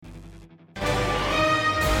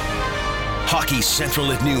Hockey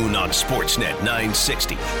Central at noon on Sportsnet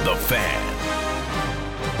 960. The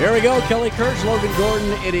Fan. Here we go. Kelly Kirsch, Logan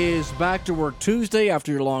Gordon. It is back to work Tuesday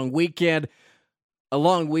after your long weekend. A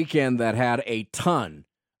long weekend that had a ton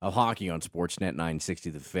of hockey on Sportsnet 960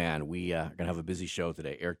 The Fan. We are going to have a busy show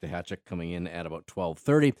today. Eric Duhatschek coming in at about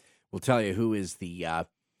 12:30. We'll tell you who is the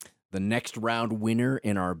next round winner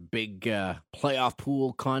in our big playoff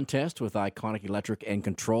pool contest with Iconic Electric and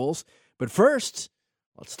Controls. But first,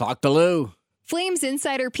 let's talk to Lou. Flames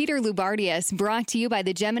insider Peter Loubardias, brought to you by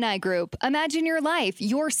the Gemini Group. Imagine your life,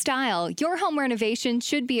 your style. Your home renovation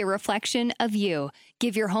should be a reflection of you.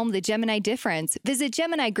 Give your home the Gemini difference. Visit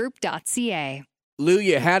GeminiGroup.ca. Lou,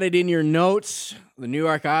 you had it in your notes. The New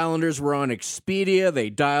York Islanders were on Expedia. They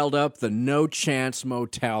dialed up the No Chance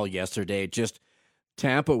Motel yesterday.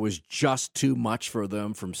 Tampa was just too much for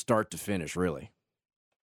them from start to finish, really.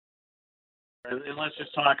 And let's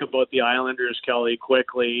just talk about the Islanders, Kelly,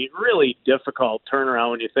 quickly. Really difficult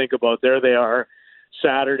turnaround when you think about there they are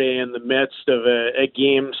Saturday in the midst of a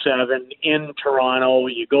Game 7 in Toronto.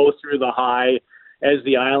 You go through the high as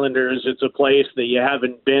the Islanders. It's a place that you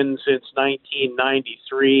haven't been since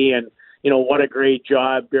 1993. And, what a great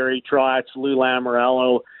job Barry Trotz, Lou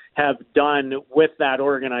Lamoriello have done with that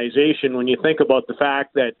organization when you think about the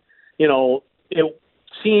fact that, it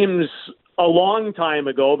seems a long time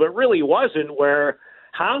ago, but really wasn't, where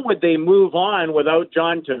how would they move on without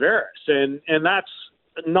John Tavares? And that's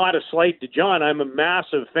not a slight to John. I'm a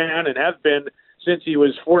massive fan and have been since he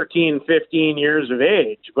was 14, 15 years of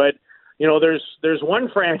age. But, there's one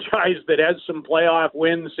franchise that has some playoff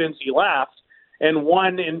wins since he left and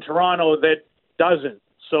one in Toronto that doesn't.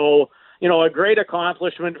 So, a great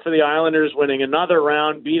accomplishment for the Islanders, winning another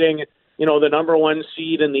round, beating, the number one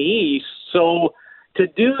seed in the East. So to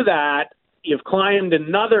do that, you've climbed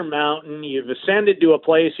another mountain, you've ascended to a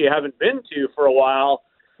place you haven't been to for a while,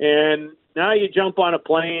 and now you jump on a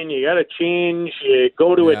plane, you got to change, you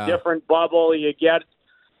go to a different bubble, you get...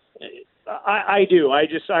 I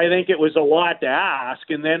think it was a lot to ask,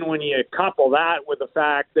 and then when you couple that with the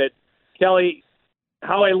fact that, Kelly,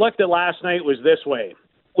 how I looked at last night was this way.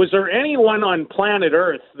 Was there anyone on planet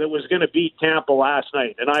Earth that was going to beat Tampa last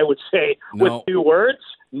night? And I would say, with two words,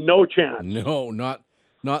 no chance. No, not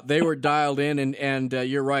they were dialed in, and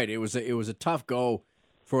you're right. It was a tough go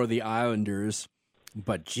for the Islanders,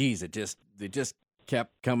 but geez, they just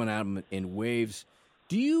kept coming at them in waves.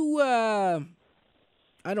 Do you?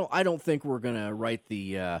 I don't think we're gonna write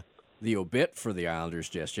the obit for the Islanders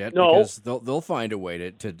just yet. No, because they'll find a way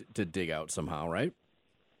to dig out somehow, right?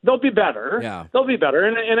 They'll be better. Yeah, they'll be better.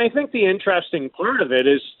 And I think the interesting part of it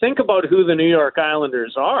is think about who the New York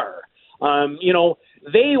Islanders are.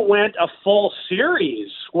 They went a full series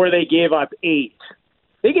where they gave up 8.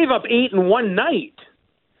 They gave up 8 in one night.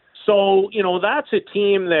 So, that's a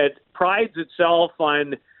team that prides itself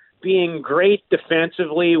on being great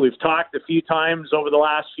defensively. We've talked a few times over the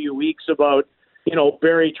last few weeks about,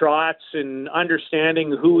 Barry Trotz and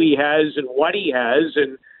understanding who he has and what he has.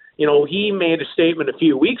 And, he made a statement a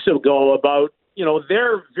few weeks ago about,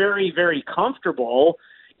 they're very, very comfortable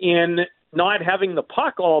in not having the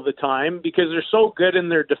puck all the time because they're so good in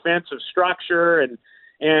their defensive structure,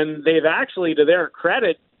 and they've actually, to their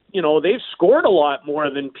credit, they've scored a lot more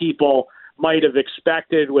than people might have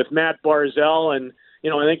expected with Matt Barzal, and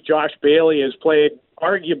I think Josh Bailey has played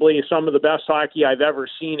arguably some of the best hockey I've ever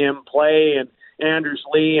seen him play, and Anders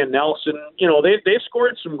Lee and Nelson, they've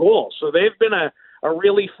scored some goals, so they've been a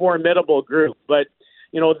really formidable group, but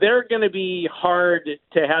they're going to be hard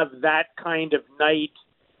to have that kind of night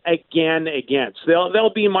again against.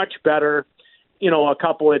 They'll be much better, a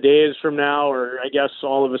couple of days from now, or I guess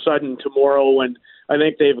all of a sudden tomorrow, when I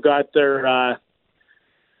think they've got their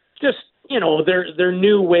their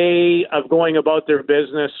new way of going about their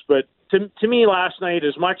business. But to me last night,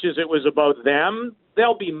 as much as it was about them,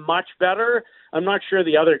 they'll be much better. I'm not sure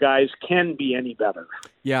the other guys can be any better.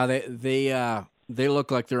 Yeah, they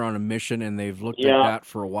look like they're on a mission, and they've looked at that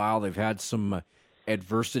for a while. They've had some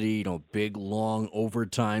adversity, big, long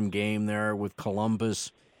overtime game there with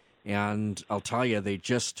Columbus. And I'll tell you, they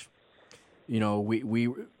just,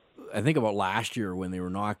 I think about last year when they were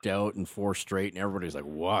knocked out in 4 straight, and everybody's like,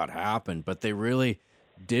 what happened? But they really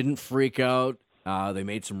didn't freak out. They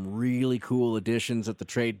made some really cool additions at the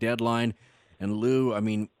trade deadline. And Lou,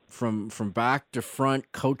 from back to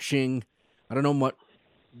front coaching, I don't know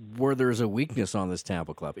where there's a weakness on this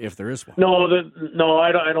Tampa club, if there is one. No,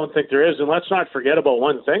 I don't think there is. And let's not forget about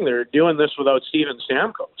one thing. They're doing this without Steven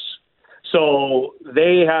Stamkos. So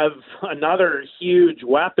they have another huge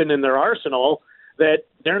weapon in their arsenal that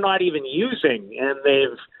they're not even using, and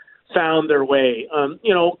they've found their way.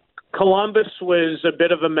 Columbus was a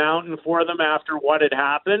bit of a mountain for them after what had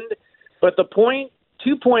happened. But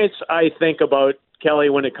 2 points I think about, Kelly,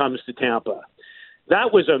 when it comes to Tampa.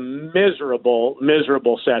 That was a miserable,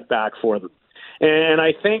 miserable setback for them. And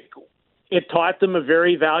I think it taught them a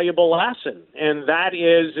very valuable lesson. And that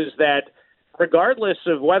is that regardless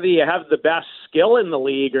of whether you have the best skill in the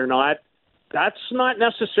league or not, that's not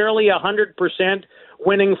necessarily 100%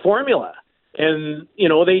 winning formula. And,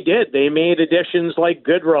 they did. They made additions like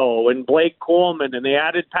Goodrow and Blake Coleman, and they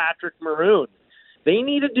added Patrick Maroon. They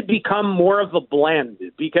needed to become more of a blend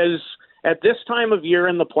because at this time of year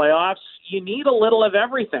in the playoffs, you need a little of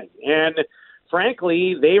everything. And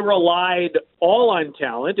frankly, they relied all on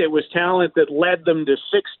talent. It was talent that led them to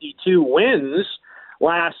 62 wins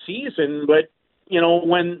last season. But,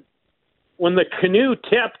 when the canoe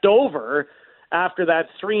tipped over after that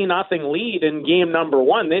 3-0 lead in game number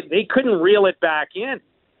 1, they couldn't reel it back in.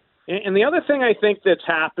 And the other thing I think that's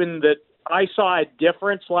happened that I saw a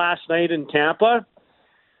difference last night in Tampa,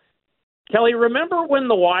 Kelly, remember when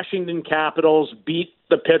the Washington Capitals beat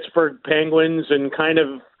the Pittsburgh Penguins and kind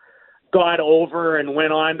of got over and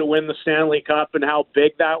went on to win the Stanley Cup and how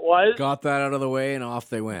big that was? Got that out of the way and off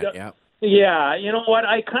they went, yeah. Yeah, you know what?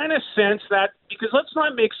 I kind of sense that because let's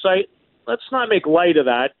not make light of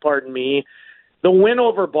that, pardon me. The win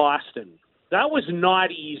over Boston, that was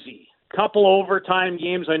not easy. Couple overtime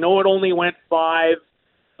games. I know it only went 5,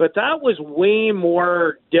 but that was way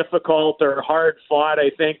more difficult or hard fought, I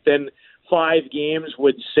think, than 5 games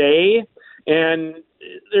would say. And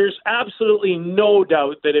there's absolutely no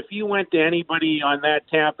doubt that if you went to anybody on that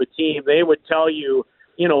Tampa team, they would tell you,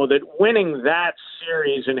 that winning that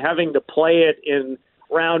series and having to play it in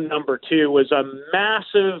round number 2 was a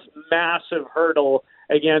massive, massive hurdle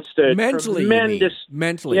against a tremendous...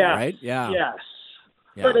 Mentally, yes, right? Yeah. Yes.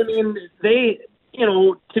 Yeah. But, they,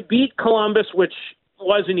 to beat Columbus, which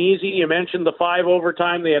wasn't easy. You mentioned the 5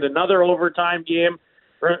 overtime. They had another overtime game.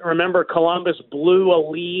 Remember, Columbus blew a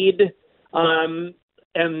lead, and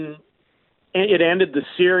it ended the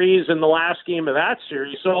series in the last game of that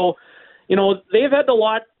series. So, they've had a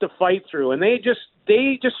lot to fight through, and they just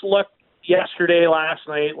looked last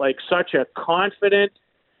night, like such a confident,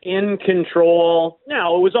 in control.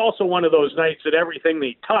 Now, it was also one of those nights that everything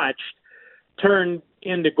they touched turned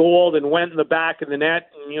into gold and went in the back of the net.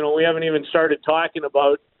 And, we haven't even started talking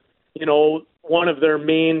about, one of their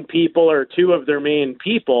main people or 2 of their main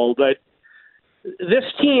people. But this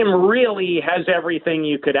team really has everything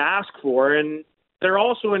you could ask for. And they're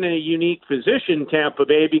also in a unique position, Tampa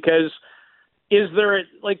Bay, because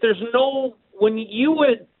when you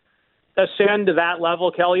would ascend to that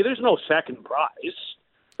level, Kelly, there's no second prize.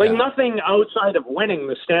 Nothing outside of winning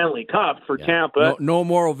the Stanley Cup for Tampa. No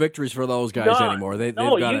moral victories for those guys anymore. They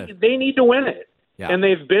need to win it. Yeah. And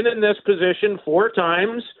they've been in this position 4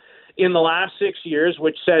 times in the last 6 years,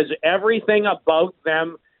 which says everything about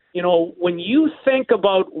them. When you think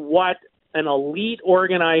about what an elite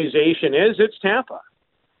organization is, it's Tampa.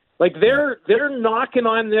 They're knocking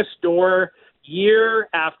on this door year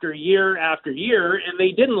after year after year, and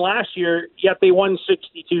they didn't last year, yet they won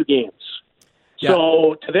 62 games. Yeah.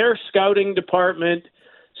 So to their scouting department,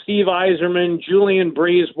 Steve Yzerman, Julian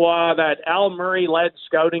Brisebois, that Al Murray-led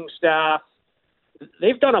scouting staff,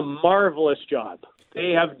 they've done a marvelous job.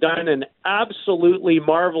 They have done an absolutely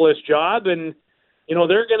marvelous job, and,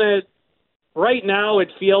 they're going to – right now it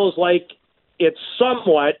feels like it's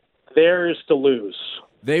somewhat theirs to lose.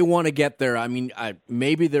 They want to get there. I mean,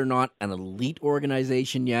 maybe they're not an elite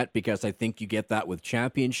organization yet because I think you get that with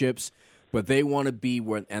championships, but they want to be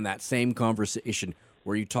in that same conversation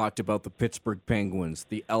where you talked about the Pittsburgh Penguins,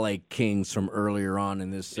 the LA Kings from earlier on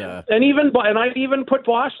in this. And I'd even put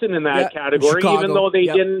Boston in that category, Chicago, even though they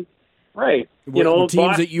didn't. Right. The teams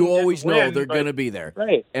Boston that you always know win, they're going to be there.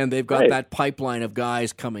 Right. And they've got that pipeline of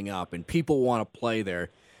guys coming up, and people want to play there.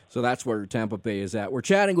 So that's where Tampa Bay is at. We're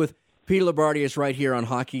chatting with Peter Loubardias right here on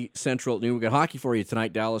Hockey Central at noon. We've got hockey for you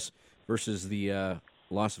tonight, Dallas versus the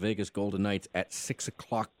Las Vegas Golden Knights at 6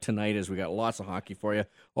 o'clock tonight, as we got lots of hockey for you,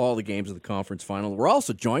 all the games of the conference final. We're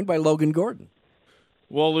also joined by Logan Gordon.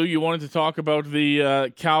 Well, Lou, you wanted to talk about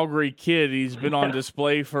the Calgary kid. He's been on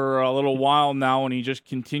display for a little while now, and he just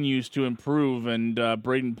continues to improve, and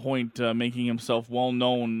Brayden Point making himself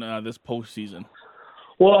well-known this postseason.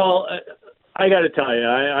 Well, I got to tell you,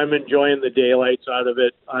 I'm enjoying the daylights out of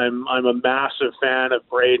it. I'm a massive fan of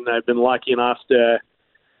Brayden. I've been lucky enough to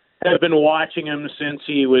have been watching him since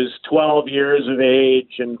he was 12 years of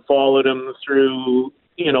age and followed him through,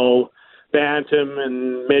 bantam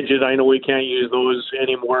and midget. I know we can't use those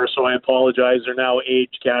anymore, so I apologize. They're now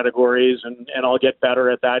age categories, and I'll get better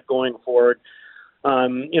at that going forward.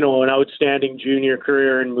 an outstanding junior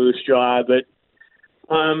career in Moose Jaw. But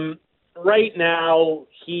right now,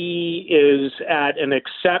 he is at an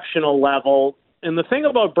exceptional level. And the thing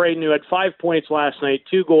about Brayden, who had 5 points last night,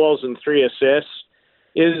 2 goals and 3 assists,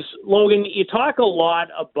 is, Logan, you talk a lot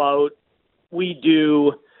about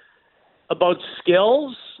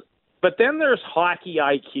skills, but then there's hockey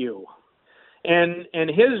IQ. And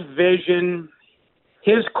his vision,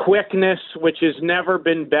 his quickness, which has never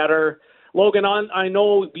been better. Logan, I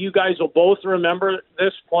know you guys will both remember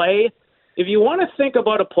this play. If you want to think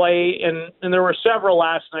about a play, and there were several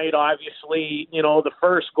last night, obviously, the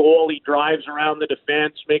first goal, he drives around the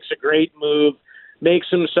defense, makes a great move, makes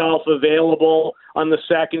himself available on the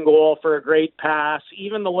second goal for a great pass.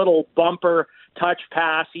 Even the little bumper touch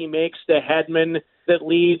pass he makes to Hedman that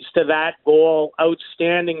leads to that goal.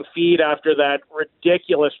 Outstanding feed after that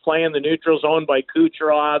ridiculous play in the neutral zone by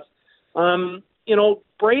Kucherov.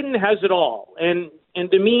 Brayden has it all. And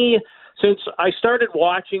to me, since I started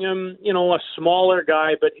watching him, a smaller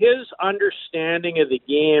guy, but his understanding of the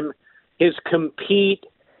game, his compete,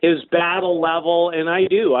 his battle level, and I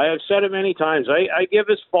have said it many times, I give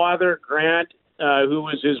his father, Grant, who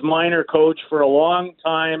was his minor coach for a long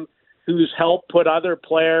time, who's helped put other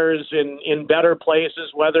players in better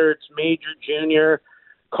places, whether it's major, junior,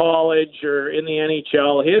 college, or in the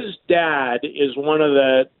NHL. His dad is one of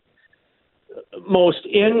the most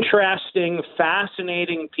interesting,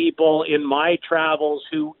 fascinating people in my travels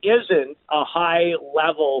who isn't a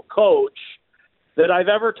high-level coach that I've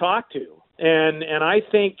ever talked to. And I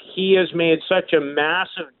think he has made such a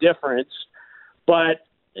massive difference. But,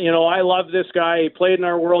 I love this guy. He played in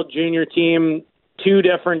our World Junior team 2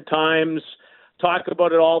 different times, talk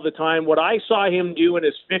about it all the time. What I saw him do in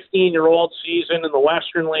his 15-year-old season in the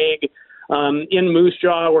Western League in Moose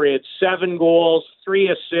Jaw, where he had 7 goals, 3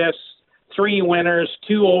 assists, 3 winners,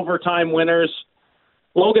 2 overtime winners.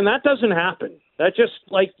 Logan, that doesn't happen. That just,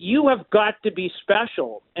 you have got to be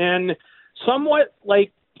special. And somewhat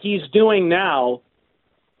like he's doing now,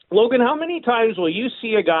 Logan, how many times will you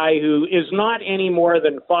see a guy who is not any more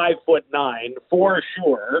than 5'9", for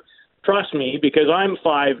sure? Trust me, because I'm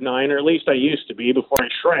 5'9", or at least I used to be before I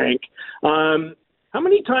shrank. How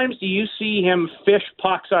many times do you see him fish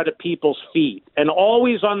pucks out of people's feet and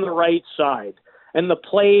always on the right side? And the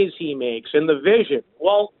plays he makes and the vision.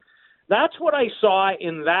 Well, that's what I saw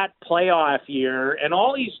in that playoff year, and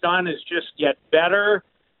all he's done is just get better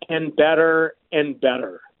and better and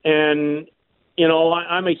better. And,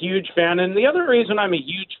 I'm a huge fan. And the other reason I'm a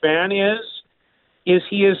huge fan is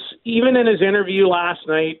he is, even in his interview last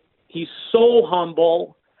night, he's so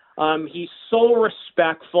humble. He's so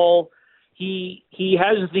respectful. He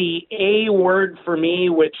has the A word for me,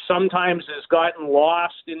 which sometimes has gotten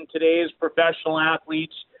lost in today's professional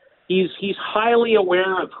athletes. He's highly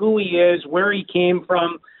aware of who he is, where he came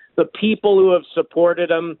from, the people who have supported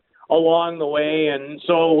him along the way. And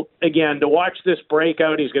so, again, to watch this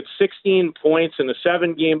breakout, he's got 16 points in a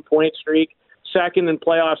 7-game point streak, second in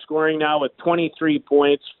playoff scoring now with 23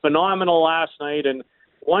 points. Phenomenal last night. And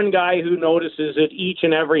one guy who notices it each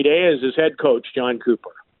and every day is his head coach, John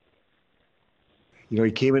Cooper. He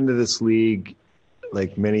came into this league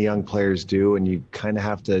like many young players do, and you kind of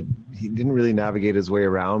have to – he didn't really navigate his way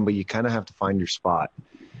around, but you kind of have to find your spot.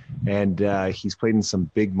 And he's played in some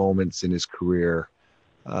big moments in his career,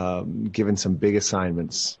 given some big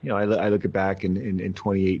assignments. I look back in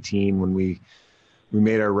 2018 when we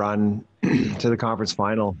made our run to the conference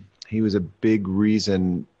final. He was a big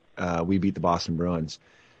reason we beat the Boston Bruins.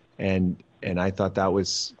 And I thought that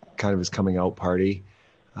was kind of his coming out party.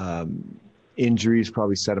 Injuries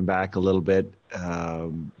probably set him back a little bit.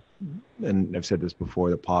 And I've said this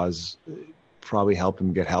before, the pause probably helped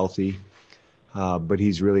him get healthy. But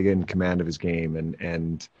he's really in command of his game.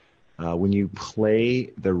 And when you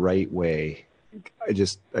play the right way,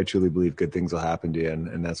 I truly believe good things will happen to you.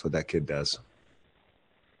 And that's what that kid does.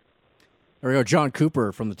 There we go. John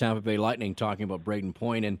Cooper from the Tampa Bay Lightning talking about Brayden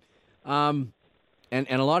Point. And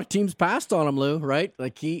a lot of teams passed on him, Lou, right?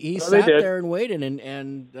 Like he sat there and waited,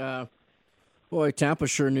 and boy, Tampa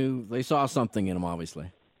sure knew they saw something in him, obviously.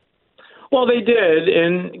 Well, they did.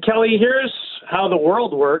 And Kelly, here's how the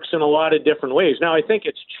world works in a lot of different ways. Now, I think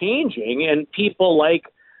it's changing, and people like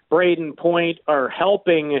Brayden Point are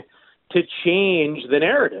helping to change the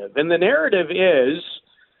narrative. And the narrative is,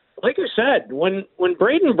 like I said, when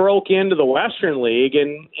Brayden broke into the Western League,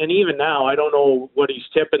 and even now, I don't know what he's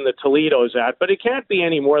tipping the Toledos at, but it can't be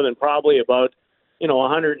any more than probably about,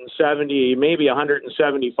 170, maybe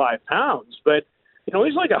 175 pounds. But,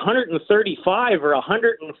 he's like 135 or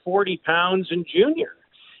 140 pounds in junior.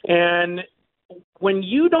 And when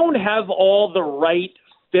you don't have all the right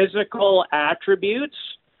physical attributes,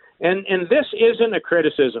 and this isn't a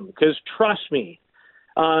criticism, because trust me,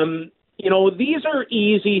 these are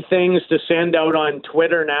easy things to send out on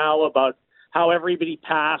Twitter now about how everybody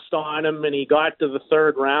passed on him and he got to the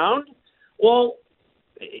third round. Well,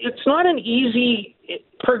 it's not an easy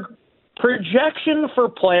projection for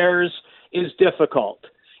players is difficult.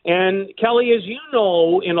 And Kelly, as you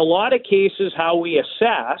know, in a lot of cases, how we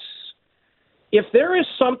assess, if there is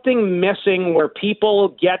something missing where people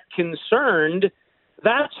get concerned,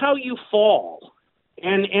 that's how you fall.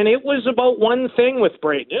 And it was about one thing with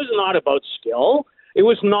Brayden. It was not about skill. It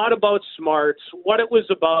was not about smarts. What it was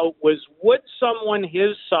about was, would someone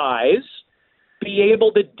his size be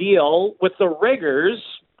able to deal with the rigors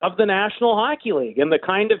of the National Hockey League and the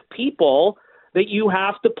kind of people that you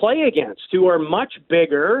have to play against, who are much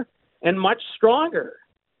bigger and much stronger.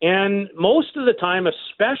 And most of the time,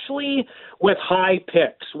 especially with high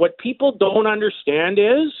picks, what people don't understand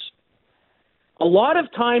is a lot of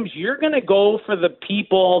times you're going to go for the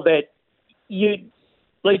people that you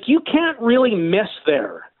can't really miss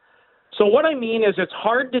there. So what I mean is, it's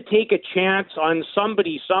hard to take a chance on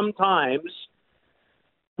somebody sometimes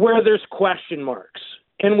where there's question marks.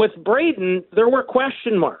 And with Brayden, there were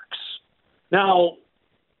question marks. Now,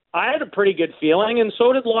 I had a pretty good feeling, and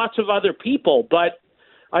so did lots of other people, but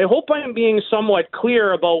I hope I'm being somewhat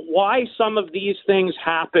clear about why some of these things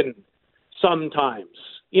happen sometimes.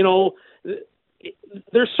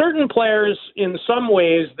 There's certain players in some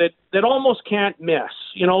ways that almost can't miss.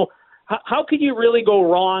 How could you really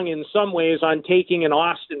go wrong in some ways on taking an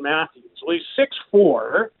Austin Matthews? Well, he's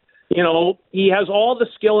 6'4". He has all the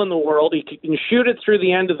skill in the world. He can shoot it through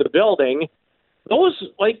the end of the building. Those,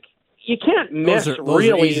 you can't miss. Those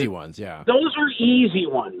really are easy ones, yeah. Those are easy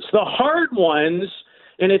ones. The hard ones,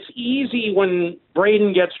 and it's easy when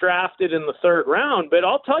Brayden gets drafted in the third round, but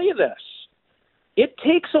I'll tell you this. It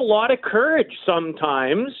takes a lot of courage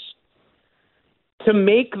sometimes to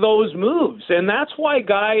make those moves, and that's why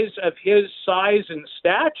guys of his size and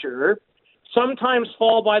stature sometimes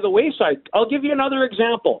fall by the wayside. I'll give you another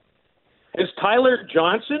example. Has Tyler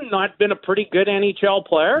Johnson not been a pretty good NHL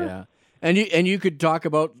player? Yeah. And you could talk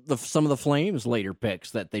about some of the Flames later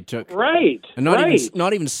picks that they took, right? And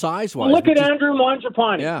not even size wise. Well, look at Andrew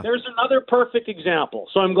Mangiapane. Yeah. There's another perfect example.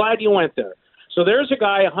 So I'm glad you went there. So there's a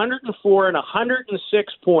guy 104 and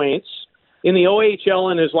 106 points in the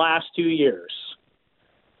OHL in his last 2 years.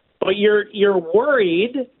 But you're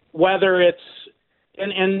worried whether it's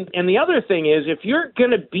and the other thing is, if you're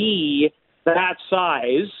going to be that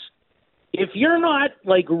size, if you're not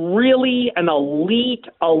really an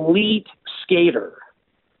elite skater,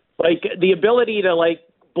 the ability to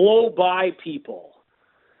blow by people,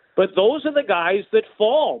 but those are the guys that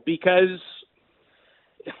fall, because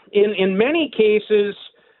in many cases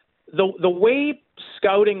the way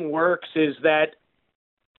scouting works is that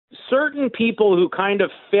certain people who kind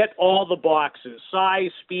of fit all the boxes,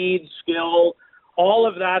 size, speed, skill, all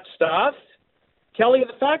of that stuff, Kelly,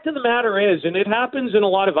 the fact of the matter is, and it happens in a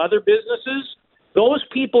lot of other businesses, those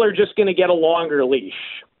people are just going to get a longer leash.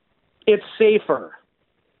 It's safer.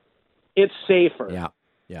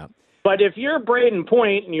 Yeah. But if you're Brayden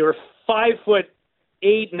Point and you're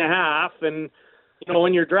 5'8.5", and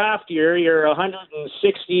in your draft year you're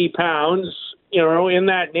 160 pounds, in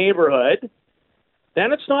that neighborhood,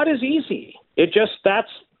 then it's not as easy. It just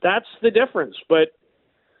that's the difference. But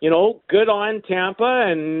good on Tampa,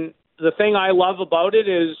 and the thing I love about it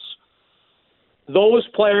is those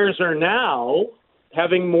players are now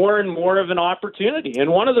having more and more of an opportunity. And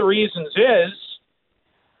one of the reasons is,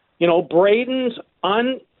 Brayden's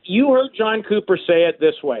you heard John Cooper say it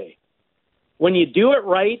this way: when you do it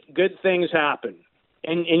right, good things happen.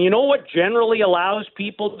 And you know what generally allows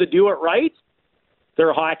people to do it right?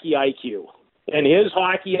 Their hockey IQ. And his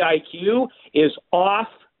hockey IQ is off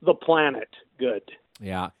the planet good.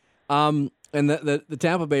 Yeah. And the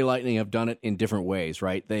Tampa Bay Lightning have done it in different ways,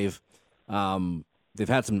 right? They've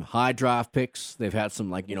had some high draft picks. They've had some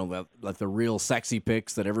the real sexy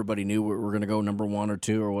picks that everybody knew were going to go number 1 or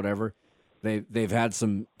 2 or whatever. They've had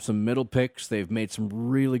some middle picks. They've made some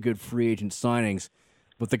really good free agent signings.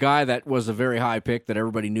 But the guy that was a very high pick that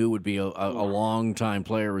everybody knew would be a long time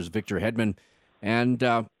player was Victor Hedman,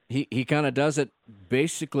 and he kind of does it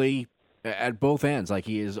basically at both ends.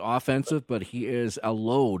 He is offensive, but he is a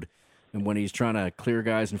load. And when he's trying to clear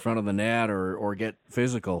guys in front of the net or get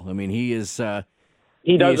physical, I mean, he is.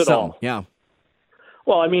 He does it all. Yeah.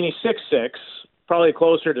 Well, I mean, he's 6'6", probably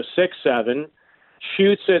closer to 6'7",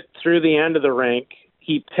 shoots it through the end of the rink.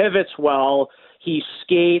 He pivots well. He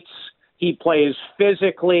skates. He plays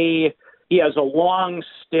physically. He has a long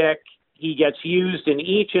stick. He gets used in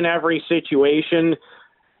each and every situation.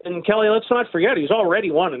 And Kelly, let's not forget, he's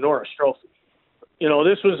already won a Norris Trophy.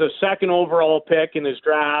 This was a second overall pick in his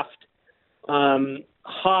draft.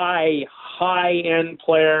 High-end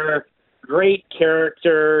player, great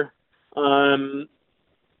character. And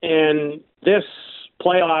this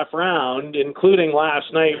playoff round, including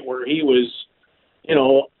last night where he was,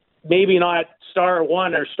 maybe not star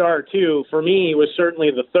one or star two. For me, he was certainly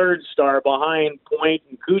the third star behind Point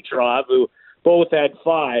and Kucherov, who both had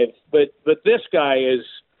 5. But this guy is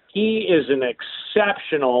an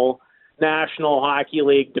exceptional National Hockey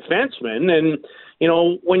League defenseman. And,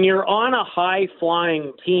 when you're on a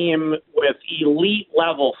high-flying team with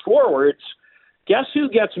elite-level forwards, guess who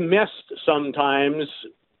gets missed sometimes?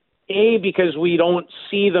 A, because we don't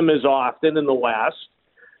see them as often in the West,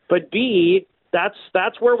 but B,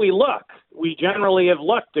 that's where we look. We generally have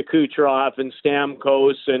looked to Kucherov and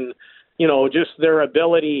Stamkos and, just their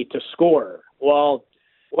ability to score. Well,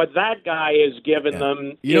 what that guy has given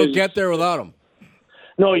them You don't get there without him.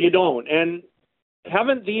 No, you don't. And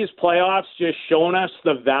haven't these playoffs just shown us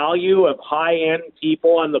the value of high-end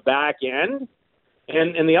people on the back end?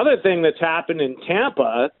 And the other thing that's happened in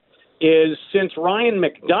Tampa is since Ryan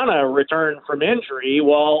McDonough returned from injury,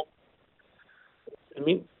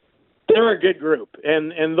 they're a good group.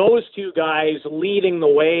 And those two guys leading the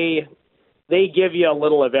way, they give you a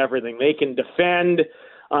little of everything. They can defend.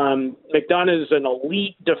 McDonough's an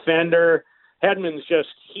elite defender. Hedman's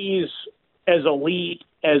he's as elite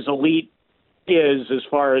is as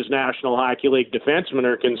far as National Hockey League defensemen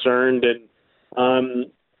are concerned. And,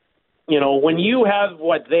 when you have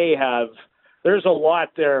what they have, there's a lot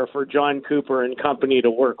there for John Cooper and company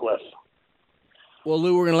to work with. Well,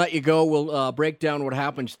 Lou, we're going to let you go. We'll break down what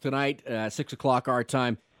happens tonight, 6 o'clock our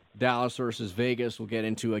time, Dallas versus Vegas. We'll get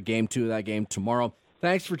into Game 2 of that game tomorrow.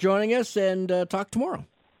 Thanks for joining us, and talk tomorrow.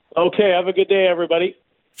 Okay, have a good day, everybody.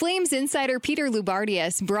 Flames insider Peter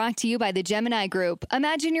Loubardias, brought to you by the Gemini Group.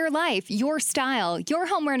 Imagine your life, your style. Your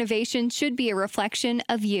home renovation should be a reflection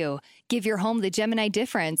of you. Give your home the Gemini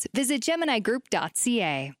difference. Visit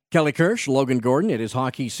GeminiGroup.ca. Kelly Kirsch, Logan Gordon. It is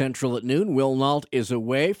Hockey Central at noon. Will Nault is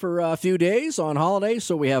away for a few days on holiday,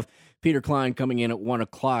 so we have Peter Klein coming in at 1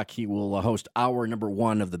 o'clock. He will host hour number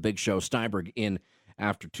 1 of the big show. Steinberg in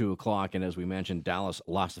after 2 o'clock, and as we mentioned, Dallas,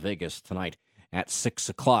 Las Vegas tonight at 6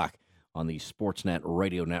 o'clock. On the Sportsnet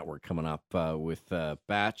Radio Network coming up with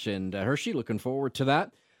Batch and Hershey. Looking forward to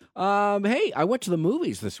that. Hey, I went to the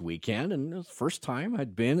movies this weekend, and it was the first time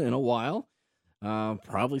I'd been in a while,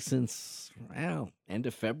 probably since end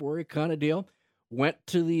of February kind of deal. Went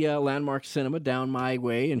to the Landmark Cinema down my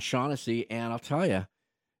way in Shaughnessy, and I'll tell you,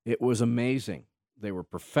 it was amazing. They were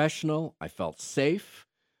professional. I felt safe.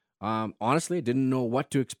 Honestly, I didn't know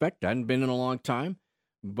what to expect. I hadn't been in a long time.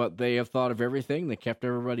 But they have thought of everything. They kept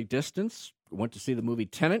everybody distance. Went to see the movie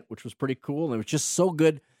Tenet, which was pretty cool. And it was just so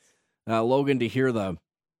good, Logan, to hear the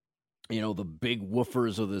big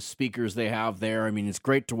woofers of the speakers they have there. I mean, it's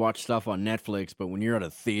great to watch stuff on Netflix, but when you're at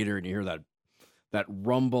a theater and you hear that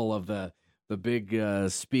rumble of the big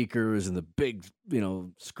speakers and the big,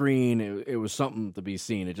 screen, it was something to be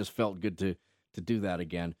seen. It just felt good to do that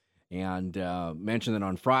again. And mention that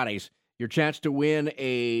on Fridays, your chance to win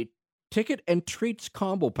a ticket and treats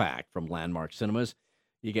combo pack from Landmark Cinemas.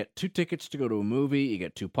 You get 2 tickets to go to a movie, you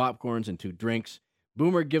get 2 popcorns and 2 drinks.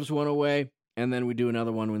 Boomer gives one away, and then we do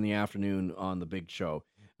another one in the afternoon on the big show.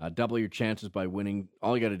 Double your chances by winning.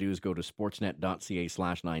 All you got to do is go to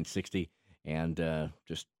sportsnet.ca/960 and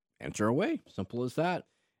just enter away. Simple as that.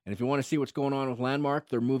 And if you want to see what's going on with Landmark,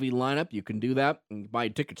 their movie lineup, you can do that. And buy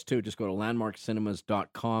tickets too. Just go to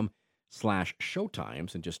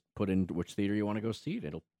landmarkcinemas.com/showtimes and just put in which theater you want to go see it.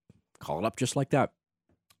 It'll call it up just like that.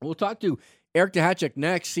 We'll talk to Eric Duhatschek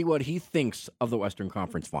next, see what he thinks of the Western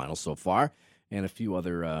Conference Finals so far, and a few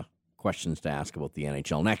other questions to ask about the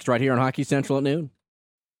NHL. Next, right here on Hockey Central at noon.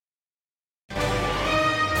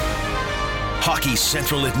 Hockey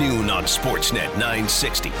Central at noon on Sportsnet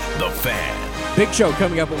 960, The Fan. Big show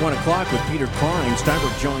coming up at 1 o'clock with Peter Klein.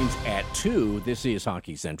 Steinberg joins at 2. This is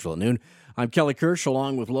Hockey Central at noon. I'm Kelly Kirsch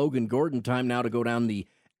along with Logan Gordon. Time now to go down the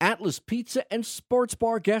Atlas Pizza and Sports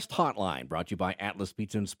Bar guest hotline, brought to you by Atlas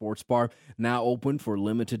Pizza and Sports Bar, now open for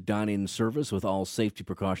limited dine-in service with all safety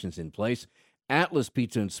precautions in place. Atlas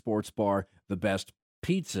Pizza and Sports Bar, the best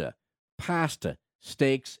pizza, pasta,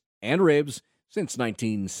 steaks, and ribs since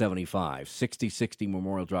 1975. 6060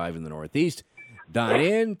 Memorial Drive in the Northeast. Dine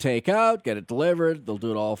in, take out, get it delivered. They'll do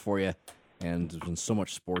it all for you. And there's been so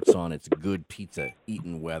much sports on. It's good pizza,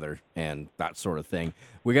 eating weather, and that sort of thing.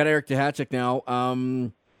 We got Eric Duhatschek now.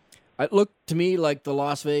 It looked to me like the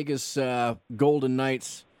Las Vegas Golden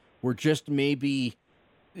Knights were just maybe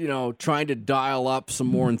trying to dial up some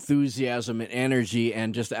more enthusiasm and energy,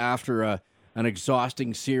 and just after an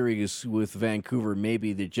exhausting series with Vancouver,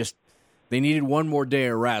 maybe they needed one more day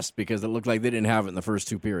of rest because it looked like they didn't have it in the first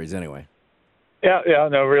two periods anyway. Yeah,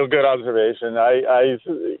 no, real good observation. I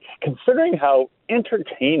considering how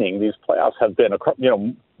entertaining these playoffs have been,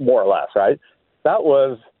 more or less, right?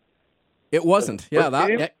 It wasn't.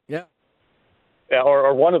 Yeah, Yeah,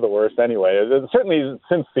 or one of the worst anyway. Certainly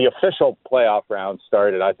since the official playoff round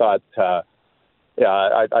started, I thought,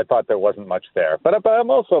 I thought there wasn't much there. But I'm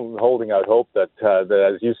also holding out hope that,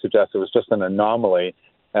 as you suggest, it was just an anomaly,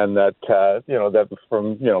 and that that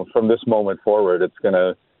from this moment forward, it's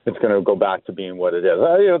gonna go back to being what it is.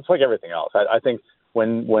 It's like everything else. I think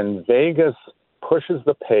when Vegas pushes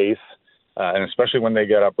the pace, and especially when they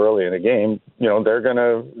get up early in a game, they're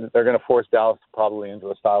gonna force Dallas probably into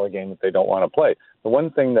a style of game that they don't want to play. The one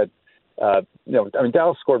thing that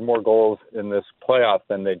Dallas scored more goals in this playoff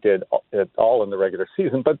than they did all in the regular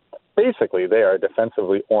season, but basically they are a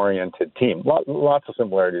defensively oriented team. Lots of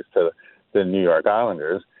similarities to the New York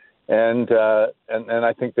Islanders, and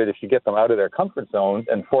I think that if you get them out of their comfort zone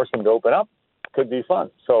and force them to open up, it could be fun.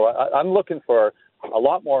 So I'm looking for a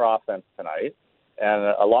lot more offense tonight, and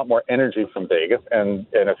a lot more energy from Vegas. And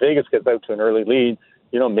if Vegas gets out to an early lead,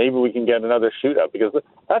 maybe we can get another shootout, because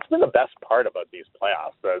that's been the best part about these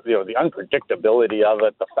playoffs. The unpredictability of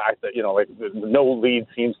it, the fact that, no lead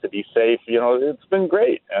seems to be safe, it's been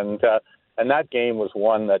great. And that game was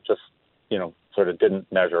one that just, sort of didn't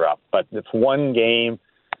measure up. But it's one game,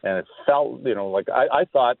 and it felt, I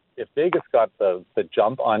thought if Vegas got the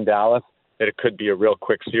jump on Dallas, that it could be a real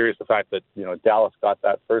quick series. The fact that, Dallas got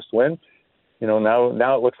that first win,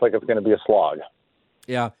 now it looks like it's going to be a slog.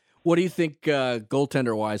 Yeah. What do you think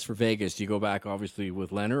goaltender-wise for Vegas? Do you go back, obviously,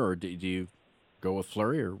 with Leonard, or do you go with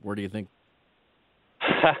Fleury, or where do you think?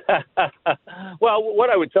 Well, what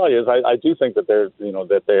I would tell you is I do think that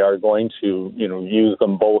that they are going to, use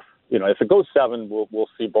them both. If it goes 7, we'll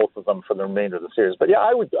see both of them for the remainder of the series. But, yeah,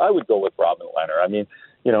 I would go with Robin Leonard. I mean,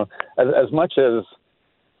 as much as,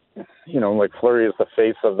 like Fleury is the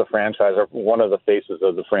face of the franchise, or one of the faces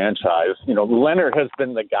of the franchise. Leonard has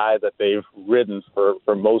been the guy that they've ridden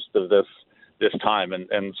for most of this time,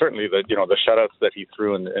 and certainly the shutouts that he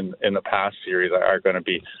threw in the past series are going to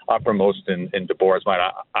be uppermost in DeBoer's mind.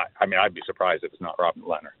 I mean, I'd be surprised if it's not Robin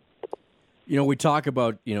Leonard. We talk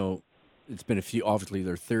about it's been obviously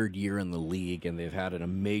their third year in the league, and they've had an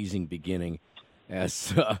amazing beginning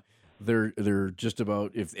as. They're just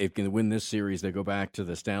about, if they can win this series, they go back to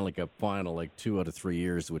the Stanley Cup final like 2 out of 3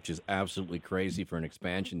 years, which is absolutely crazy for an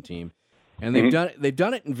expansion team. And they've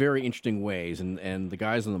done it in very interesting ways. And the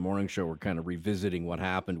guys on the morning show were kind of revisiting what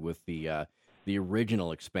happened with the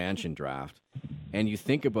original expansion draft. And you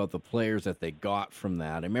think about the players that they got from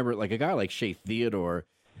that. I remember like a guy like Shea Theodore,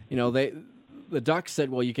 the Ducks said,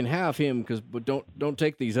 well, you can have him but don't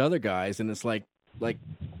take these other guys. And it's like.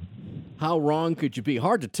 How wrong could you be?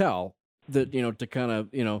 Hard to tell that, to kind of,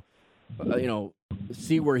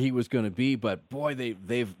 see where he was going to be. But boy,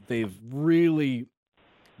 they've really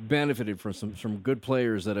benefited from some good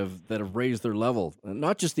players that have raised their level.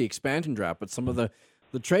 Not just the expansion draft, but some of the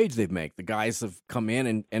trades they've made. The guys have come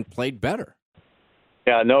in and played better.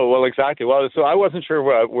 Yeah, no, well, exactly. Well, so I wasn't sure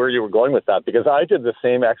where you were going with that, because I did the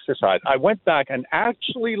same exercise. I went back and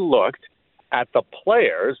actually looked at the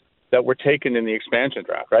players that were taken in the expansion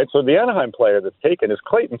draft, right? So the Anaheim player that's taken is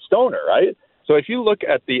Clayton Stoner, right? So if you look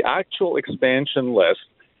at the actual expansion list,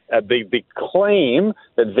 the claim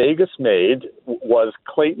that Vegas made was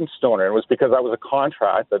Clayton Stoner. It was because that was a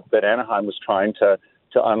contract that Anaheim was trying to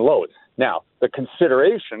unload. Now, the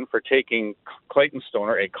consideration for taking Clayton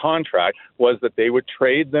Stoner a contract was that they would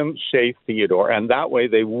trade them Shea Theodore, and that way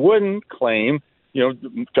they wouldn't claim,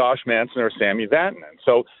 Josh Manson or Sammy Vatanen.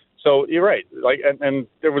 So you're right. And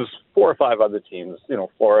there was 4 or 5 other teams,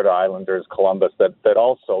 Florida Islanders, Columbus, that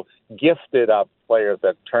also gifted up players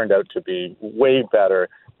that turned out to be way better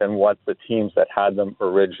than what the teams that had them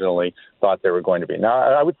originally thought they were going to be. Now,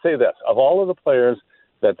 I would say this: of all of the players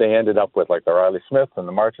that they ended up with, like the Riley Smiths and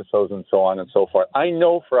the Marchessaults and so on and so forth, I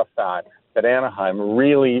know for a fact that Anaheim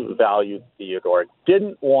really valued Theodore,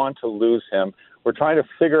 didn't want to lose him. We're trying to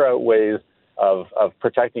figure out ways of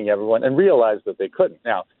protecting everyone, and realized that they couldn't.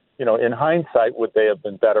 Now, in hindsight, would they have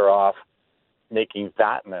been better off making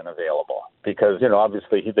Vatanen available? Because,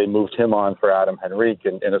 obviously they moved him on for Adam Henrique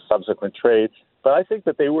in a subsequent trade. But I think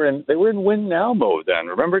that they were in win now mode then.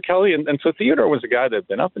 Remember, Kelly? And so Theodore was a guy that had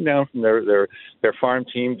been up and down from their farm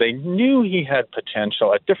team. They knew he had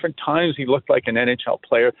potential. At different times he looked like an NHL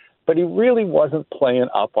player, but he really wasn't playing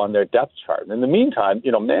up on their depth chart. In the meantime,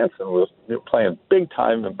 Manson was playing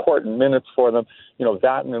big-time, important minutes for them.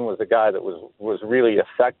 Vatanen was a guy that was really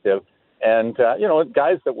effective. And,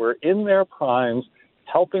 guys that were in their primes,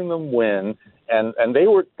 helping them win, and they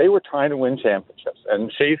were trying to win championships. And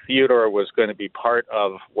Shea Theodore was going to be part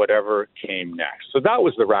of whatever came next. So that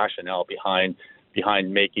was the rationale behind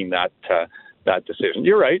making that decision.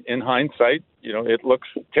 You're right. In hindsight, it looks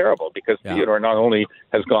terrible because Theodore not only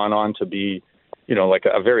has gone on to be, like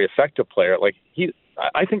a very effective player. Like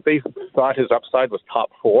I think they thought his upside was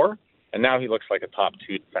top 4, and now he looks like a top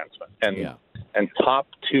 2 defenseman. And top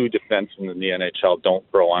 2 defensemen in the NHL don't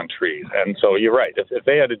grow on trees. And so you're right. If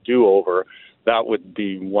they had a do-over, that would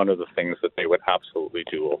be one of the things that they would absolutely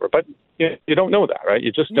do over. But you don't know that, right?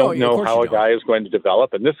 You just don't know how a guy is going to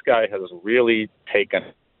develop. And this guy has really taken.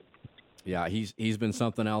 Yeah, he's been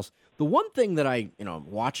something else. The one thing that I,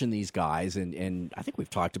 watching these guys, and I think we've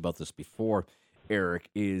talked about this before, Eric,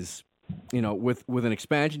 is, with an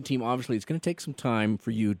expansion team, obviously it's going to take some time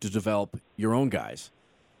for you to develop your own guys.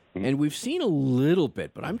 And we've seen a little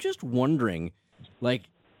bit, but I'm just wondering,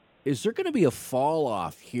 is there going to be a fall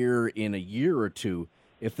off here in a year or two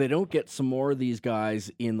if they don't get some more of these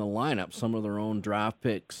guys in the lineup, some of their own draft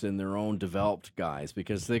picks and their own developed guys?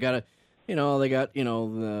 Because they got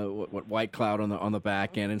the White Cloud on the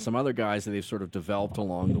back end and some other guys that they've sort of developed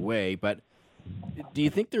along the way. But do you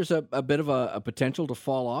think there's a bit of a potential to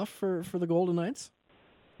fall off for the Golden Knights?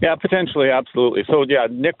 Yeah, potentially, absolutely. So,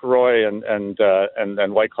 Nick Roy and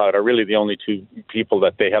White Cloud are really the only 2 people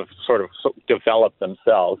that they have sort of developed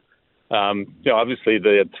themselves. Obviously,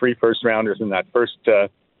 they had 3 first-rounders in that first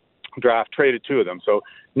draft, traded 2 of them. So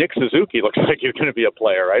Nick Suzuki looks like he's going to be a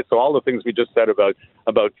player, right? So all the things we just said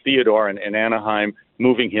about Theodore and Anaheim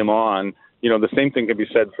moving him on, the same thing can be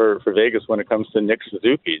said for Vegas when it comes to Nick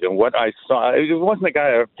Suzuki. And what I saw, it wasn't a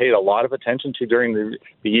guy I paid a lot of attention to during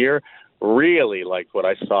the year. Really liked what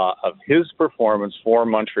I saw of his performance for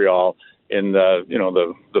Montreal in the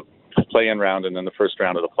play-in round and then the first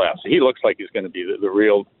round of the playoffs. So he looks like he's going to be the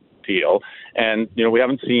real deal. And, we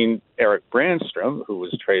haven't seen Eric Brandstrom, who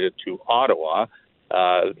was traded to Ottawa.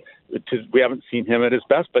 We haven't seen him at his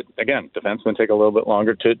best, but again, defensemen take a little bit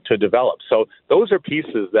longer to develop. So those are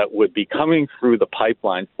pieces that would be coming through the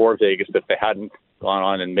pipeline for Vegas if they hadn't gone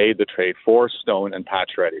on and made the trade for Stone and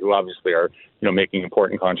Pacioretty, who obviously are, making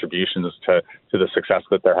important contributions to the success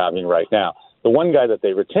that they're having right now. The one guy that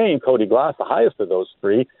they retained, Cody Glass, the highest of those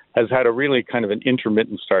 3, has had a really kind of an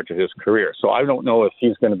intermittent start to his career. So I don't know if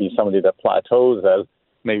he's going to be somebody that plateaus as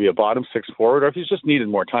maybe a bottom 6 forward, or if he's just needed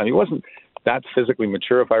more time. He wasn't that physically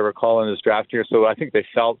mature, if I recall, in his draft year. So I think they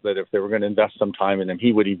felt that if they were going to invest some time in him,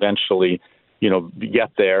 he would eventually,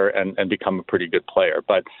 get there and become a pretty good player.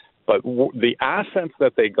 But the assets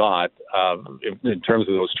that they got in terms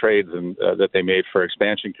of those trades and that they made for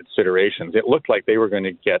expansion considerations, it looked like they were going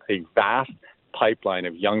to get a vast pipeline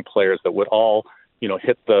of young players that would all,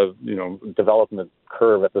 hit the, development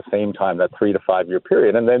curve at the same time, that 3 to 5 year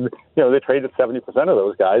period. And then, they traded 70% of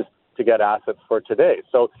those guys to get assets for today.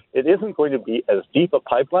 So it isn't going to be as deep a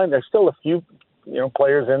pipeline. There's still a few,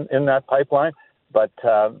 players in that pipeline. But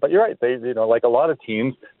you're right. They, like a lot of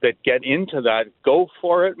teams that get into that go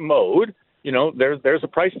for it mode, there's a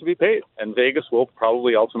price to be paid, and Vegas will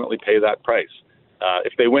probably ultimately pay that price.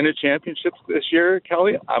 If they win a championship this year,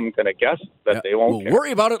 Kelly, I'm going to guess that they won't. We'll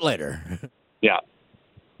worry about it later. Yeah.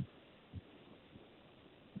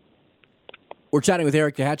 We're chatting with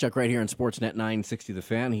Eric Duhatschek right here on Sportsnet 960 The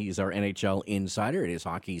Fan. He's our NHL insider. It is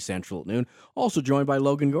Hockey Central at noon. Also joined by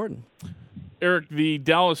Logan Gordon. Eric, the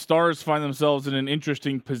Dallas Stars find themselves in an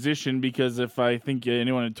interesting position because if I think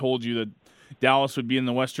anyone had told you that Dallas would be in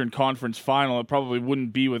the Western Conference Final, it probably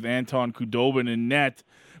wouldn't be with Anton Khudobin in net.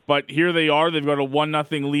 But here they are. They've got a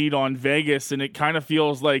 1-0 lead on Vegas, and it kind of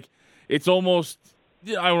feels like it's almost,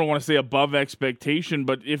 I don't want to say above expectation,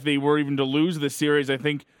 but if they were even to lose the series, I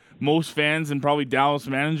think most fans and probably Dallas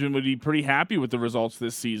management would be pretty happy with the results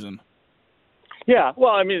this season. Yeah,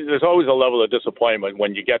 well, I mean, there's always a level of disappointment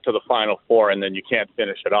when you get to the Final Four and then you can't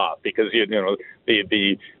finish it off because,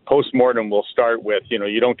 the postmortem will start with,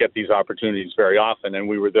 you don't get these opportunities very often, and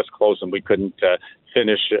we were this close and we couldn't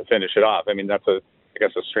finish it off. I mean, that's a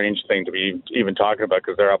strange thing to be even talking about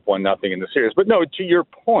because they're up 1-0 in the series. But no, to your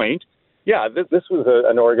point, yeah, this was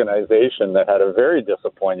an organization that had a very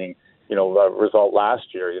disappointing result last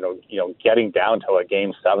year, getting down to a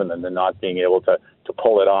Game 7 and then not being able to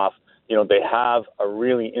pull it off. They have a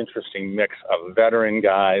really interesting mix of veteran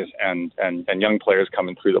guys and young players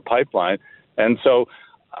coming through the pipeline. And so,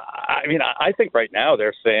 I mean, I think right now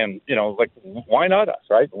they're saying, why not us,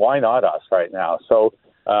 right? Why not us right now? So,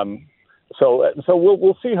 So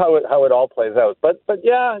we'll see how it all plays out. But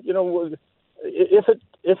yeah,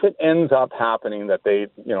 if it ends up happening that they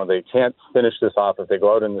can't finish this off, if they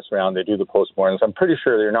go out in this round, they do the postmortems, I'm pretty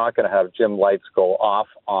sure they're not going to have Jim Lights go off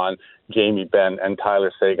on Jamie Benn and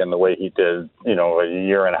Tyler Seguin the way he did, a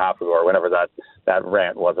year and a half ago or whenever that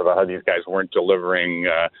rant was about how these guys weren't delivering,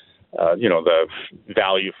 the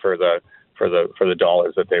value for the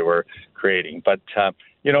dollars that they were creating. But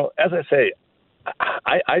as I say,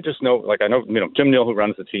 I just know, I know, Jim Neal, who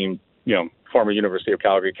runs the team, former University of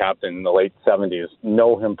Calgary captain in the late 70s,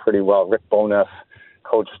 know him pretty well. Rick Bowness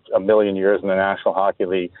coached a million years in the National Hockey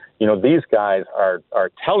League. These guys are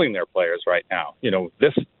telling their players right now,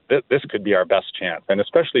 this could be our best chance. And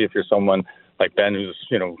especially if you're someone like Ben, who's,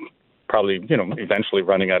 probably, eventually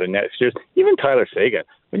running out of next year. Even Tyler Seguin,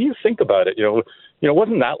 when you think about it, it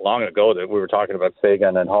wasn't that long ago that we were talking about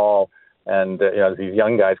Seguin and Hall and these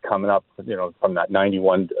young guys coming up, from that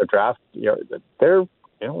 91 draft, they're,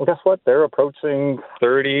 guess what? They're approaching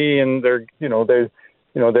 30, and they're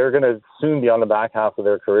going to soon be on the back half of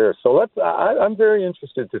their career. So I'm very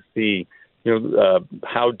interested to see,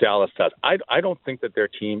 how Dallas does. I don't think that their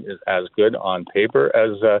team is as good on paper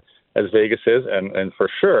as Vegas is, and for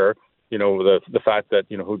sure, the fact that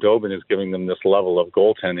Hudobin is giving them this level of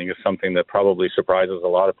goaltending is something that probably surprises a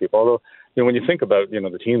lot of people. Although, when you think about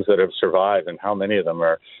the teams that have survived and how many of them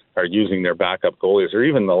are using their backup goalies, or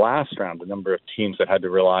even the last round, the number of teams that had to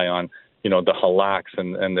rely on the Halaks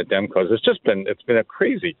and the Demkos, it's been a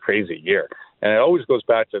crazy year. And it always goes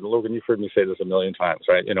back to, Logan, you've heard me say this a million times,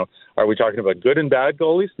 right? Are we talking about good and bad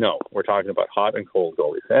goalies? No, we're talking about hot and cold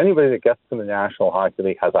goalies. Anybody that gets to the National Hockey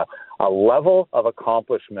League has a level of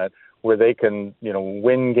accomplishment where they can,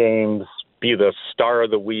 win games, be the star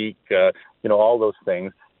of the week, all those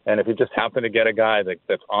things. And if you just happen to get a guy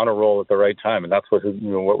that's on a roll at the right time, and that's what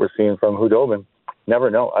we're seeing from Hudobin,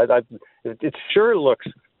 never know. It sure looks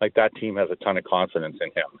like that team has a ton of confidence in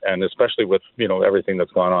him, and especially with everything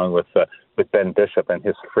that's gone on with Ben Bishop and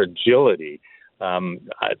his fragility.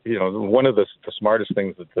 One of the smartest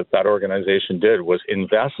things that organization did was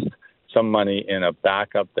invest some money in a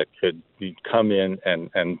backup that could come in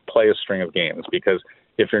and play a string of games. Because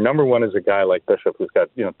if your number one is a guy like Bishop, who's got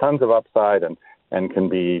tons of upside and can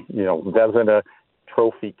be Vezina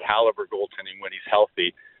trophy caliber goaltending when he's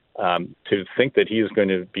healthy, to think that he is going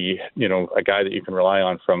to be a guy that you can rely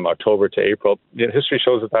on from October to April, history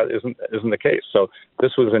shows that isn't the case. So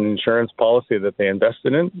this was an insurance policy that they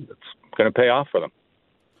invested in. It's going to pay off for them.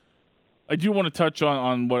 I do want to touch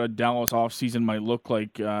on what a Dallas offseason might look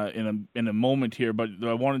like in a moment here, but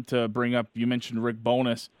I wanted to bring up, you mentioned Rick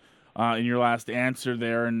Bowness in your last answer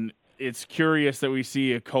there, and it's curious that we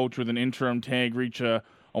see a coach with an interim tag reach a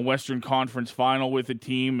Western Conference final with a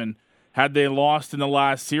team, and had they lost in the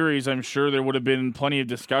last series, I'm sure there would have been plenty of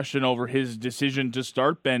discussion over his decision to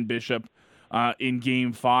start Ben Bishop in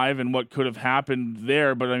Game 5 and what could have happened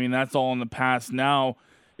there, but I mean, that's all in the past now.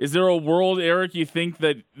 Is there a world, Eric, you think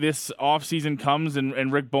that this offseason comes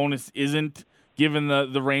and Rick Bowness isn't given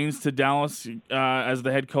the reins to Dallas as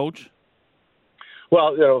the head coach?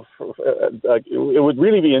 Well, it would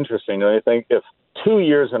really be interesting, I think, if 2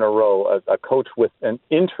 years in a row a coach with an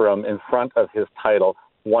interim in front of his title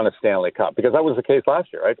won a Stanley Cup, because that was the case last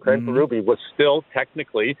year, right? Craig Berube was still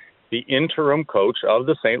technically the interim coach of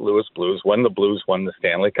the St. Louis Blues when the Blues won the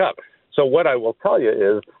Stanley Cup. So what I will tell you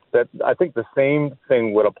is that I think the same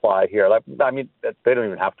thing would apply here. I mean, they don't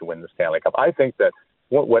even have to win the Stanley Cup. I think that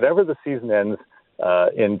whatever the season ends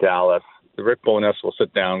in Dallas, Rick Bowness will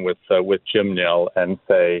sit down with Jim Nill and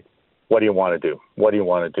say, what do you want to do? What do you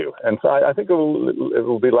want to do? And so I think it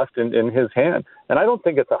will be left in his hand. And I don't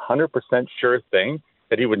think it's 100% sure thing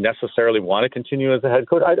that he would necessarily want to continue as a head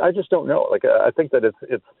coach. I just don't know. I think that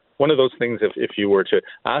it's one of those things. If you were to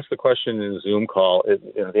ask the question in a Zoom call,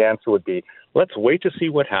 the answer would be, let's wait to see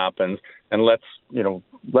what happens, and let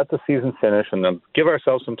the season finish, and then give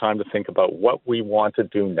ourselves some time to think about what we want to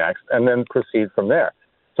do next, and then proceed from there.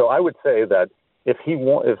 So I would say that if he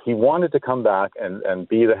wanted to come back and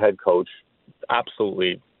be the head coach,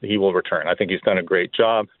 absolutely he will return. I think he's done a great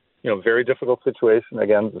job. Very difficult situation.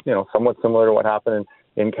 Again, somewhat similar to what happened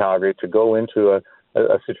in Calgary, to go into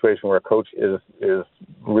a situation where a coach is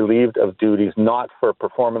relieved of duties, not for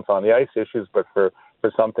performance on the ice issues, but for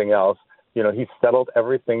something else. He's settled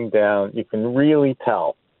everything down. You can really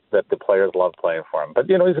tell that the players love playing for him. But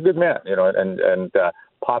he's a good man. And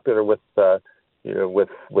popular with the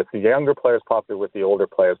younger players, popular with the older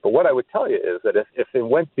players. But what I would tell you is that if it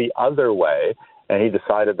went the other way, and he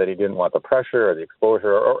decided that he didn't want the pressure or the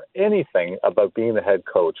exposure or anything about being the head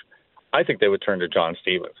coach, I think they would turn to John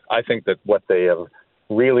Stevens. I think that what they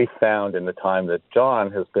really found in the time that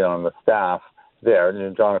John has been on the staff there.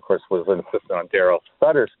 And John, of course, was an assistant on Daryl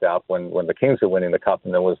Sutter's staff when the Kings were winning the Cup,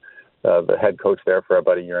 and then was the head coach there for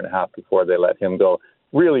about a year and a half before they let him go.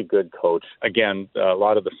 Really good coach. Again, a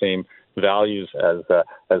lot of the same values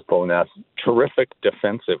as Bowness. Terrific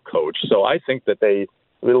defensive coach. So I think that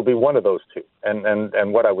it'll be one of those two.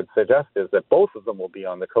 And what I would suggest is that both of them will be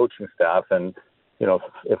on the coaching staff. And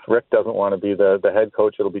if Rick doesn't want to be the head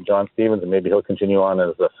coach, it'll be John Stevens, and maybe he'll continue on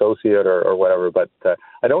as associate or whatever. But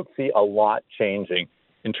I don't see a lot changing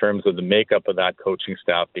in terms of the makeup of that coaching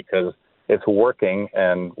staff because it's working,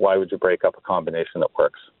 and why would you break up a combination that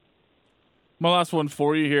works? My last one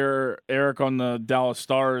for you here, Eric, on the Dallas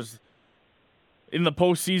Stars. In the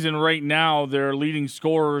postseason right now, their leading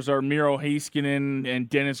scorers are Miro Heiskanen and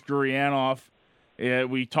Dennis Gurianov.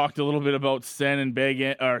 We talked a little bit about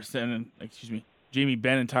Jamie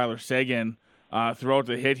Benn and Tyler Seguin throughout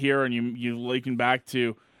the hit here, and you linking back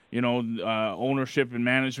to ownership and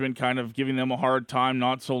management kind of giving them a hard time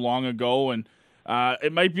not so long ago, and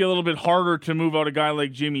it might be a little bit harder to move out a guy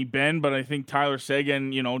like Jamie Benn, but I think Tyler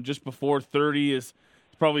Seguin, just before 30 is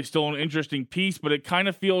probably still an interesting piece, but it kind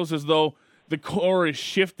of feels as though the core is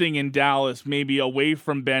shifting in Dallas, maybe away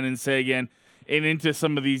from Benn and Seguin and into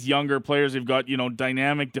some of these younger players. They've got,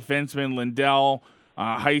 dynamic defensemen, Lindell,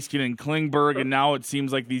 Heiskanen and Klingberg, and now it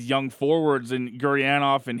seems like these young forwards and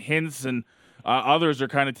Gurianov and Hintz and others are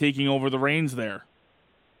kind of taking over the reins there.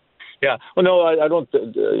 Yeah, well, no, I don't.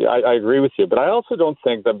 I agree with you, but I also don't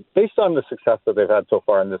think that based on the success that they've had so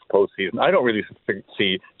far in this postseason, I don't really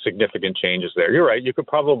see significant changes there. You're right. You could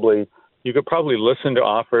probably listen to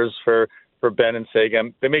offers for Benn and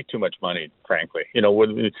Seguin. They make too much money, frankly.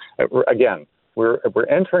 Again, we're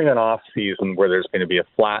entering an off season where there's going to be a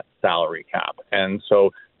flat salary cap, and so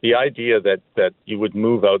the idea that you would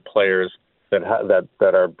move out players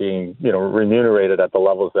that are being remunerated at the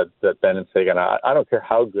levels that Benn and Seguin, I don't care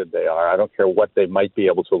how good they are. I don't care what they might be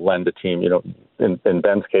able to lend a team. In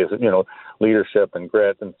Benn's case, leadership and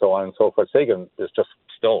grit and so on and so forth. Seguin is just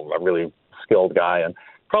still a really skilled guy and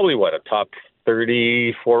probably a top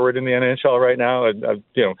 30 forward in the NHL right now. A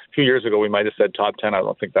few years ago we might have said top 10. I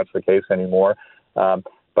don't think that's the case anymore. But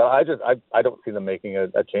I don't see them making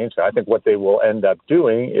a change there. I think what they will end up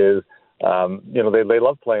doing is, they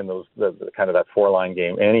love playing the kind of that four-line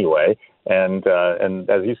game anyway. And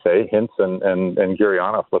as you say, Hintz and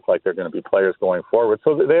Gurianov look like they're going to be players going forward.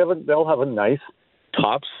 So they'll have a nice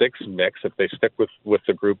top six mix if they stick with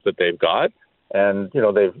the group that they've got. And,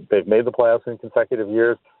 they've made the playoffs in consecutive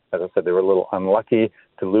years. As I said, they were a little unlucky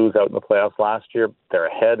to lose out in the playoffs last year. They're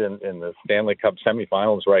ahead in the Stanley Cup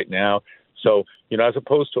semifinals right now. So, as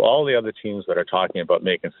opposed to all the other teams that are talking about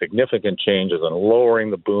making significant changes and lowering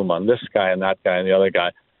the boom on this guy and that guy and the other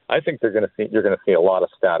guy, I think you're going to see a lot of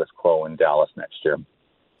status quo in Dallas next year.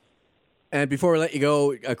 And before we let you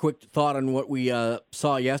go, a quick thought on what we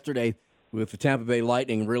saw yesterday with the Tampa Bay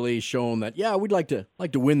Lightning really showing that, we'd like to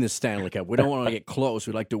win this Stanley Cup. We don't want to get close.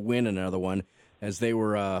 We'd like to win another one, as they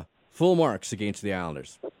were full marks against the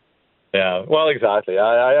Islanders. Yeah, well, exactly.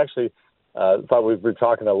 I actually thought we've been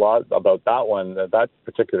talking a lot about that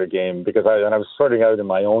particular game, because I was sorting out in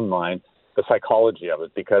my own mind the psychology of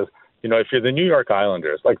it, because, if you're the New York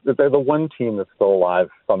Islanders, they're the one team that's still alive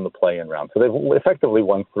from the play-in round. So they've effectively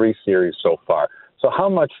won 3 series so far. So how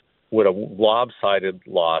much would a lopsided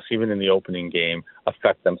loss, even in the opening game,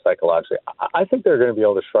 affect them psychologically? I think they're going to be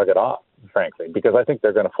able to shrug it off, frankly, because I think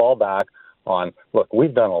they're going to fall back on, look,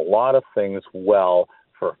 we've done a lot of things well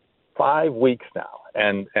for 5 weeks now,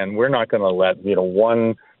 and we're not going to let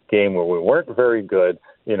one game where we weren't very good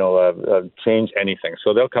change anything.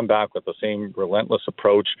 So they'll come back with the same relentless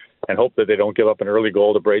approach and hope that they don't give up an early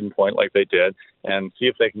goal to Brayden Point like they did, and see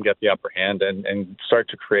if they can get the upper hand and start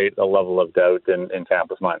to create a level of doubt in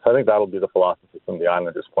Tampa's mind. So I think that'll be the philosophy from the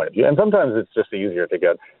Islanders' point of view. And sometimes it's just easier to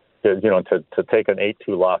get to take an 8-2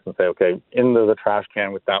 loss and say, okay, into the trash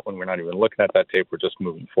can with that one. We're not even looking at that tape. We're just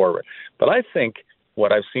moving forward. But I think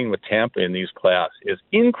what I've seen with Tampa in these playoffs is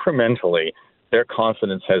incrementally their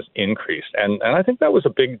confidence has increased. And I think that was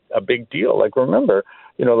a big deal. Remember,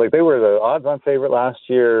 they were the odds-on favorite last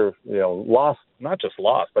year, not just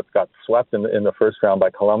lost, but got swept in the first round by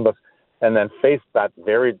Columbus, and then faced that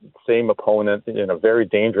very same opponent in a very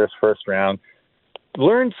dangerous first round.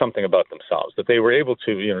 Learned something about themselves, that they were able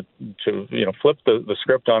to flip the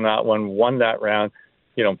script on that one, won that round.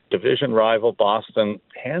 Division rival Boston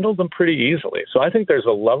handled them pretty easily. So I think there's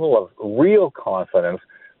a level of real confidence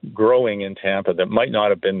growing in Tampa that might not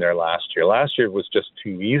have been there last year. Last year was just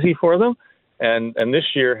too easy for them, and this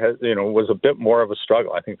year was a bit more of a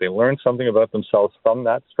struggle. I think they learned something about themselves from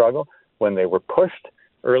that struggle when they were pushed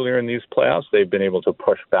earlier in these playoffs. They've been able to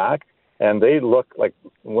push back, and they look like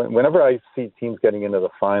whenever I see teams getting into the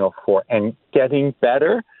Final Four and getting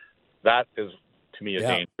better, that is, to me, a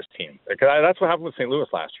dangerous team. That's what happened with St. Louis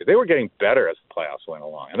last year. They were getting better as the playoffs went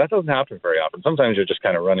along, and that doesn't happen very often. Sometimes you're just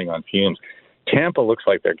kind of running on fumes. Tampa looks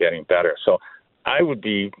like they're getting better. So I would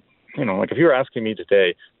be, like if you were asking me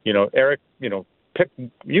today, Eric, pick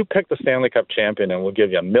the Stanley Cup champion and we'll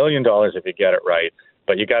give you $1 million if you get it right,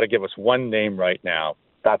 but you got to give us one name right now.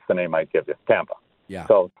 That's the name I'd give you, Tampa. Yeah.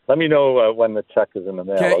 So let me know when the check is in the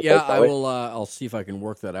mail. Okay, yeah, I will. I'll see if I can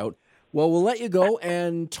work that out. Well, we'll let you go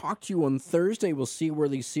and talk to you on Thursday. We'll see where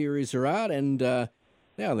these series are at, and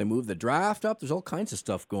they move the draft up. There's all kinds of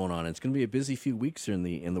stuff going on. It's going to be a busy few weeks in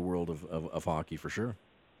the world of hockey for sure.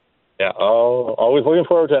 Yeah, always looking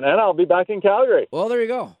forward to it, and I'll be back in Calgary. Well, there you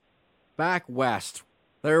go, back west.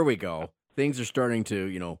 There we go. Things are starting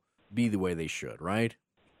to be the way they should, right?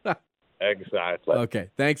 Exactly. Okay,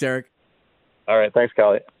 thanks, Eric. All right, thanks,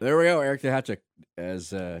 Kelly. There we go, Eric Duhatschek,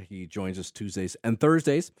 as he joins us Tuesdays and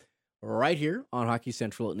Thursdays right here on Hockey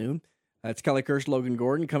Central at noon. That's Kelly Kirsch, Logan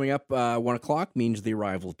Gordon. Coming up 1 o'clock means the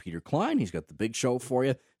arrival of Peter Klein. He's got the big show for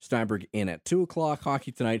you. Steinberg in at 2 o'clock.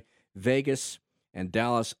 Hockey tonight, Vegas and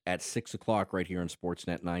Dallas at 6 o'clock right here on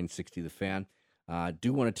Sportsnet 960 The Fan. I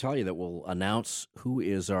do want to tell you that we'll announce who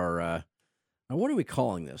is our, what are we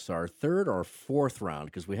calling this? Our third or fourth round,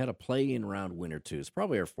 because we had a play-in round winner too. It's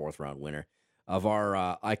probably our fourth round winner of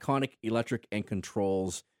our iconic electric and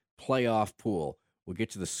controls playoff pool. We'll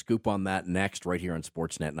get you the scoop on that next right here on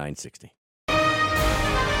Sportsnet 960.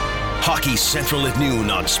 Hockey Central at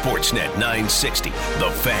noon on Sportsnet 960,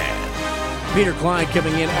 The Fan. Peter Klein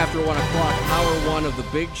coming in after 1 o'clock, hour one of the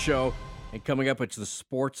big show. And coming up, it's the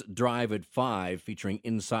Sports Drive at 5, featuring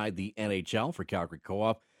Inside the NHL for Calgary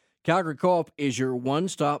Co-op. Calgary Co-op is your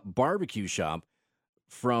one-stop barbecue shop,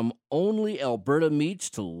 from only Alberta meats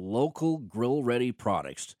to local grill-ready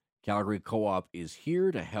products. Calgary Co-op is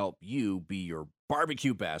here to help you be your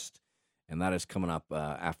barbecue best, and that is coming up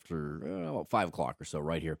after 5 o'clock or so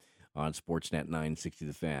right here on Sportsnet 960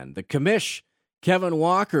 The Fan. The commish, Kevin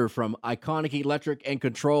Walker from Iconic Electric and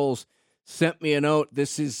Controls, sent me a note.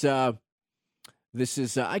 This is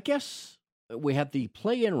I guess we had the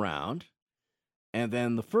play-in round, and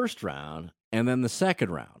then the first round, and then the second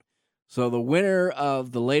round. So the winner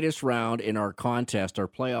of the latest round in our contest, our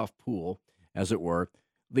playoff pool, as it were,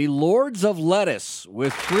 the Lords of Lettuce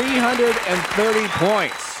with 330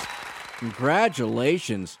 points.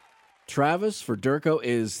 Congratulations. Travis Federico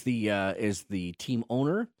is the team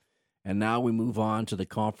owner, and now we move on to the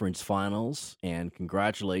conference finals, and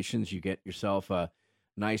congratulations. You get yourself a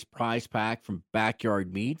nice prize pack from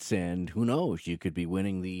Backyard Meats, and who knows, you could be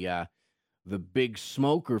winning the big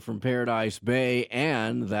smoker from Paradise Bay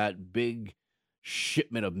and that big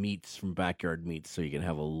shipment of meats from Backyard Meats, so you can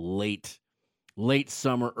have a late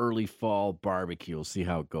summer, early fall barbecue. We'll see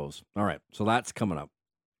how it goes. All right, so that's coming up.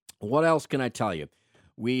 What else can I tell you?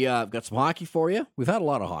 We got some hockey for you. We've had a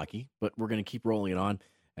lot of hockey, but we're going to keep rolling it on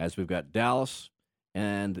as we've got Dallas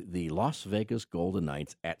and the Las Vegas Golden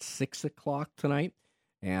Knights at 6 o'clock tonight.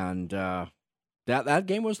 And that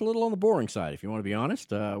game was a little on the boring side, if you want to be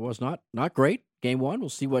honest. It was not great. Game one. We'll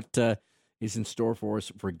see what is in store for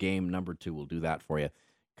us for game number 2. We'll do that for you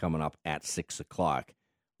coming up at 6 o'clock.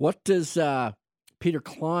 What does Peter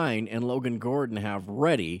Klein and Logan Gordon have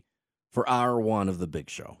ready for hour one of the big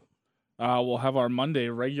show? We'll have our Monday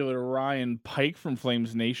regular Ryan Pike from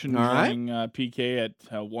Flames Nation joining PK at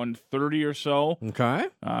 1:30 or so. Okay.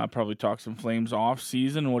 Probably talk some Flames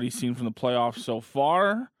off-season, what he's seen from the playoffs so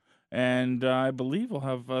far. And I believe we'll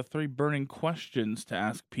have 3 burning questions to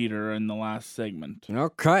ask Peter in the last segment.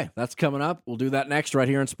 Okay. That's coming up. We'll do that next right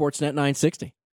here on Sportsnet 960.